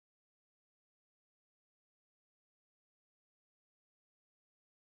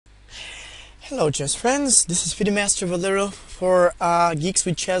Hello chess friends, this is FIDE Master Valeri Lilov for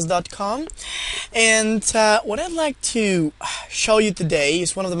geekswithchess.com, and what I'd like to show you today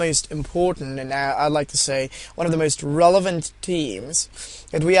is one of the most important, and I'd like to say one of the most relevant themes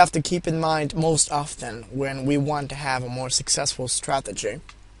that we have to keep in mind most often when we want to have a more successful strategy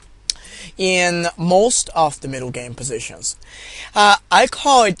in most of the middle game positions. I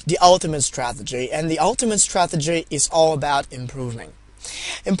call it the ultimate strategy, and the ultimate strategy is all about improving.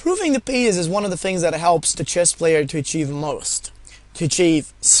 Improving the piece is one of the things that helps the chess player to achieve most. To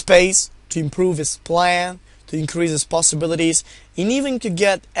achieve space, to improve his plan, to increase his possibilities, and even to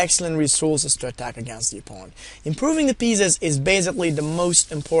get excellent resources to attack against the opponent. Improving the pieces is basically the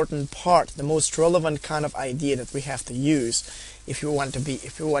most important part, the most relevant kind of idea that we have to use if you want to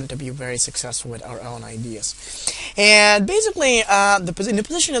be very successful with our own ideas. And basically, the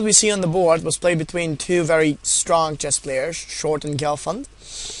position that we see on the board was played between two very strong chess players, Short and Gelfand.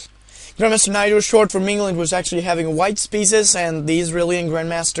 Grandmaster Nigel Short from England was actually having white pieces, and the Israeli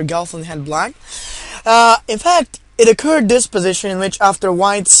Grandmaster Gelfand had black. In fact, it occurred this position in which after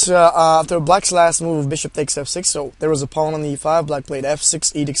black's last move, bishop takes f6, so there was a pawn on e5, black played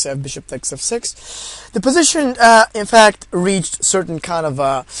f6, e takes f, bishop takes f6. The position, in fact, reached certain kind of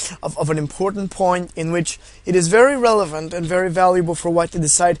an important point in which it is very relevant and very valuable for white to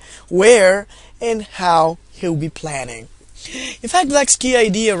decide where and how he'll be planning. In fact, black's key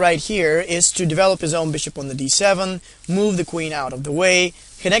idea right here is to develop his own bishop on the d7, move the queen out of the way,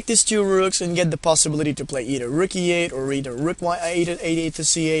 connect his two rooks, and get the possibility to play either rook e8 or either rook e8 at a8 to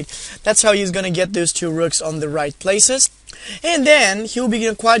c8. That's how he's going to get those two rooks on the right places. And then he'll be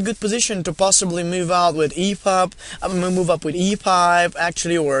in a quite good position to possibly move out with move up with e5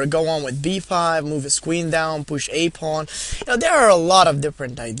 actually, or go on with b5, move his queen down, push a pawn. There are a lot of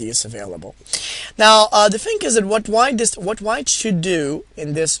different ideas available. Now, the thing is that what white should do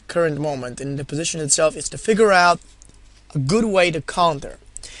in this current moment in the position itself is to figure out a good way to counter.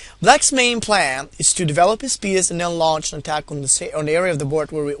 Black's main plan is to develop his piece and then launch an attack on the area of the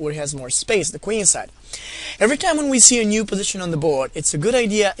board where he has more space, the queen side. Every time when we see a new position on the board, it's a good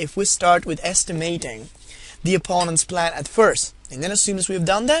idea if we start with estimating the opponent's plan at first, and then as soon as we've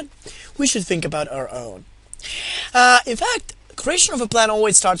done that, we should think about our own. In fact, creation of a plan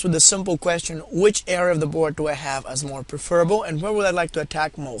always starts with the simple question, which area of the board do I have as more preferable, and where would I like to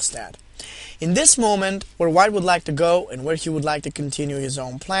attack most at? In this moment, where white would like to go and where he would like to continue his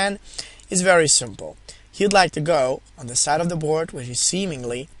own plan is very simple. He'd like to go on the side of the board where he's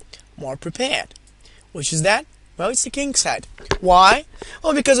seemingly more prepared. Which is that? Well, it's the king side. Why?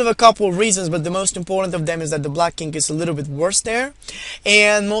 Well, because of a couple of reasons, but the most important of them is that the black king is a little bit worse there,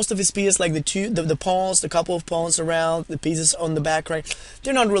 and most of his pieces, like the pawns, the couple of pawns around, the pieces on the back right,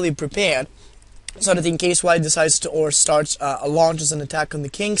 they're not really prepared. So that in case white decides to or launches an attack on the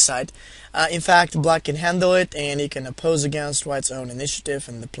king side, in fact, black can handle it, and he can oppose against white's own initiative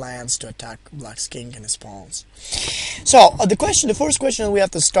and the plans to attack black's king and his pawns. So the first question that we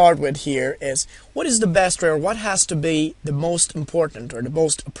have to start with here is, what is the best way, or what has to be the most important or the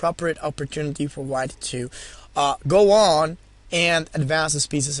most appropriate opportunity for white to go on and advance his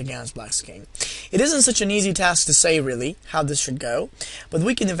pieces against black's king? It isn't such an easy task to say, really, how this should go, but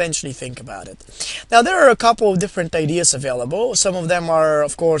we can eventually think about it. Now, there are a couple of different ideas available. Some of them are,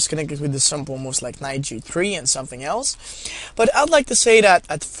 of course, connected with the simple moves like knight g3 and something else. But I'd like to say that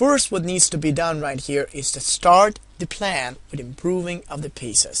at first what needs to be done right here is to start the plan with improving of the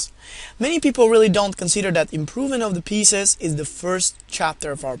pieces. Many people really don't consider that improvement of the pieces is the first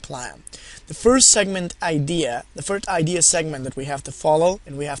chapter of our plan. The first idea segment that we have to follow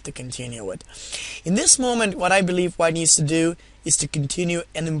and we have to continue with. In this moment, what I believe white needs to do is to continue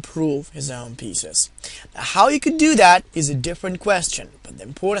and improve his own pieces. Now, how he could do that is a different question, but the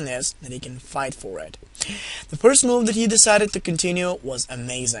important is that he can fight for it. The first move that he decided to continue was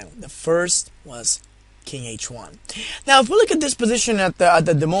amazing. The first was King h1. Now, if we look at this position at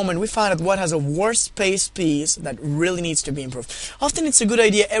the moment, we find that white has a worse paced piece that really needs to be improved. Often it's a good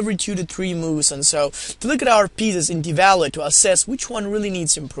idea every 2 to 3 moves, and so to look at our pieces in evaluate to assess which one really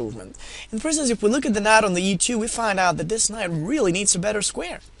needs improvement. And for instance, if we look at the knight on the e2, we find out that this knight really needs a better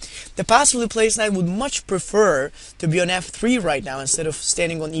square. The passively placed knight would much prefer to be on f3 right now instead of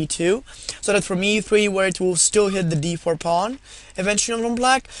standing on e2, so that from e3, where it will still hit the d4 pawn eventually on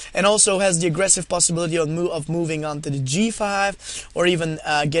black, and also has the aggressive possibility of moving onto the g5, or even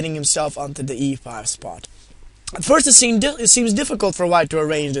getting himself onto the e5 spot. At first it seems difficult for white to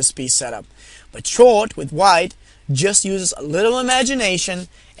arrange this piece setup, but Short with white just uses a little imagination,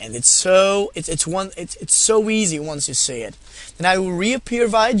 and it's so easy once you see it. The knight will reappear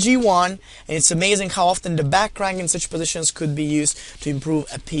via g1, and it's amazing how often the back rank in such positions could be used to improve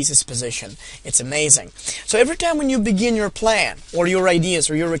a piece's position. It's amazing. So every time when you begin your plan or your ideas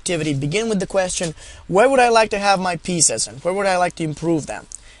or your activity, begin with the question, where would I like to have my pieces and where would I like to improve them?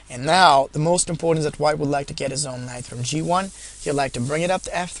 And now, the most important is that white would like to get his own knight from g1, he'd like to bring it up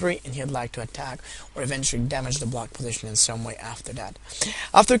to f3, and he'd like to attack or eventually damage the black position in some way after that.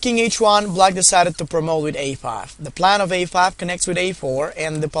 After king h1, black decided to promote with a5. The plan of a5 connects with a4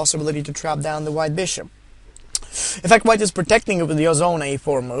 and the possibility to trap down the white bishop. In fact, white is protecting it with his own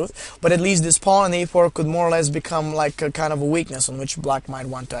a4 move, but at least this pawn on a4 could more or less become like a kind of a weakness on which black might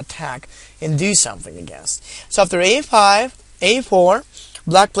want to attack and do something against. So after a5, a4,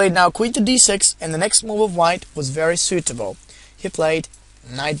 black played now queen to d6, and the next move of white was very suitable. He played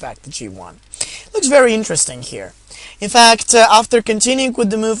knight back to g1. Looks very interesting here. In fact, after continuing with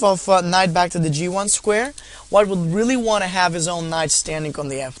the move of knight back to the g1 square, white would really want to have his own knight standing on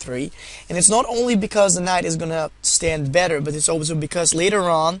the f3. And it's not only because the knight is going to stand better, but it's also because later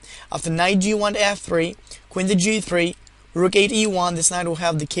on, after knight g1 to f3, queen to g3, rook 8 e1, this knight will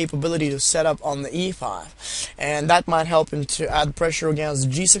have the capability to set up on the e5, and that might help him to add pressure against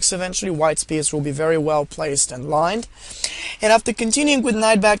g6 eventually. White's piece will be very well placed and lined. And after continuing with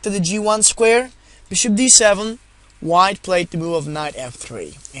knight back to the g1 square, bishop d7, white played the move of knight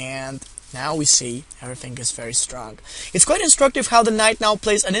f3, and now we see everything is very strong. It's quite instructive how the knight now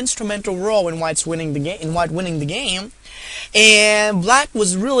plays an instrumental role in white winning the game. And black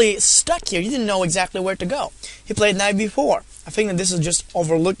was really stuck here. He didn't know exactly where to go. He played knight b4. I think that this is just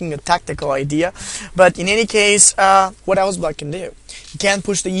overlooking a tactical idea. But in any case, what else black can do? He can't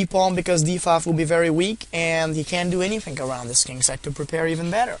push the e-pawn because d5 will be very weak, and he can't do anything around this king side to prepare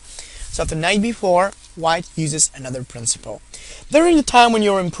even better. So after knight b4, white uses another principle. During the time when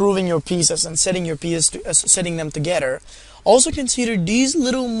you're improving your pieces and setting your pieces setting them together, also consider these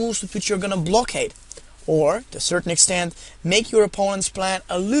little moves with which you're going to blockade, or, to a certain extent, make your opponent's plan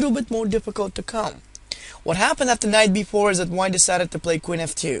a little bit more difficult to come. What happened after knight b4 is that white decided to play queen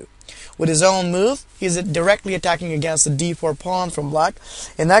f2. With his own move, he is directly attacking against the d4 pawn from black,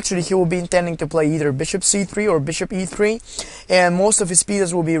 and actually he will be intending to play either bishop c3 or bishop e3, and most of his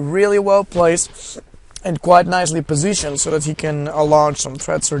pieces will be really well placed and quite nicely positioned so that he can launch some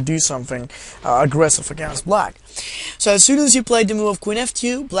threats or do something aggressive against black. So as soon as he played the move of queen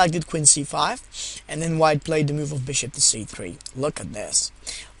f2, black did queen c5, and then white played the move of bishop to c3. Look at this.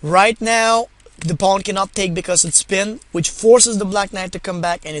 Right now, the pawn cannot take because it's pinned, which forces the black knight to come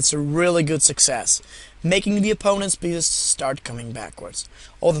back, and it's a really good success, making the opponent's pieces start coming backwards.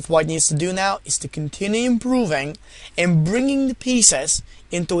 All that white needs to do now is to continue improving and bringing the pieces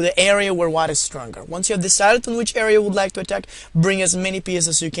into the area where white is stronger. Once you have decided on which area you would like to attack, bring as many pieces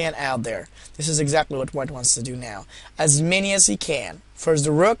as you can out there. This is exactly what white wants to do now. As many as he can. First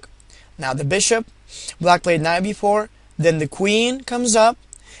the rook, now the bishop. Black played knight b4, then the queen comes up,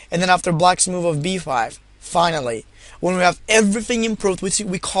 and then after black's move of b5, finally, when we have everything improved,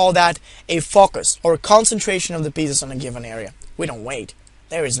 we call that a focus or a concentration of the pieces on a given area. We don't wait.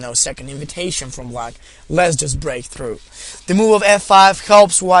 There is no second invitation from black. Let's just break through. The move of f5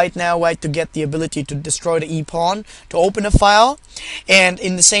 helps white to get the ability to destroy the e-pawn, to open a file, and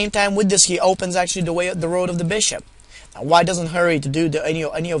in the same time with this he opens actually the road of the bishop. Now, white doesn't hurry to do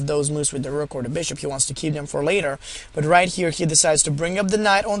any of those moves with the rook or the bishop. He wants to keep them for later. But right here, he decides to bring up the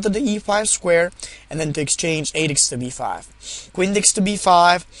knight onto the e5 square, and then to exchange a takes to b5. Queen takes to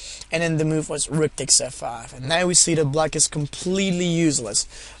b5, and then the move was rook takes f5. And now we see that black is completely useless.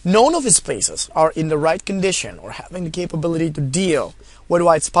 None of his pieces are in the right condition or having the capability to deal with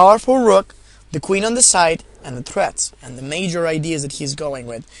white's powerful rook, the queen on the side, and the threats, and the major ideas that he's going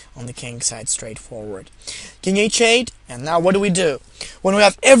with on the king side straightforward. King h8, and now what do? When we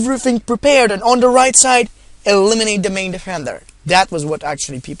have everything prepared and on the right side, eliminate the main defender. That was what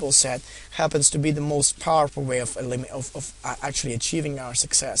actually people said happens to be the most powerful way of actually achieving our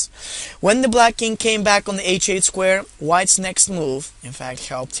success. When the black king came back on the h8 square, white's next move, in fact,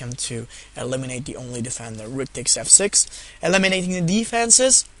 helped him to eliminate the only defender. Rook takes f6, eliminating the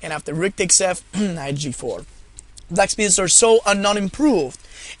defenses, and after rook takes f, knight g4. Black's pieces are so non-improved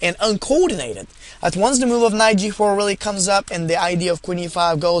and uncoordinated that once the move of knight g4 really comes up and the idea of queen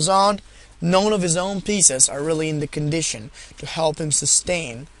e5 goes on, none of his own pieces are really in the condition to help him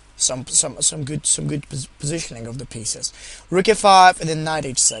sustain some good positioning of the pieces. Rook f5 and then knight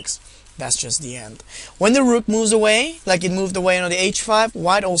h6. That's just the end. When the rook moves away, like it moved away on the h5,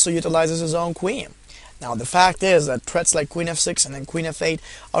 white also utilizes his own queen. Now the fact is that threats like queen f6 and then queen f8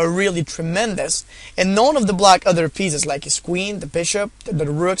 are really tremendous, and none of the black other pieces like his queen, the bishop, the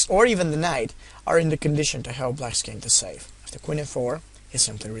rooks, or even the knight are in the condition to help black's king to save. After queen f4, he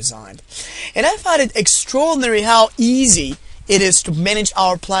simply resigned. And I find it extraordinary how easy it is to manage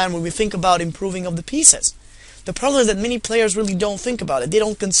our plan when we think about improving of the pieces. The problem is that many players really don't think about it. They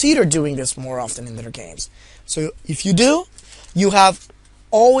don't consider doing this more often in their games. So if you do, you have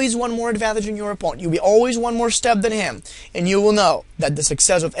always one more advantage in your opponent. You'll be always one more step than him. And you will know that the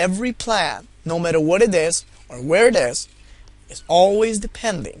success of every plan, no matter what it is or where it is always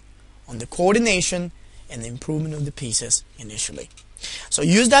depending on the coordination and the improvement of the pieces initially. So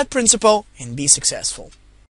use that principle and be successful.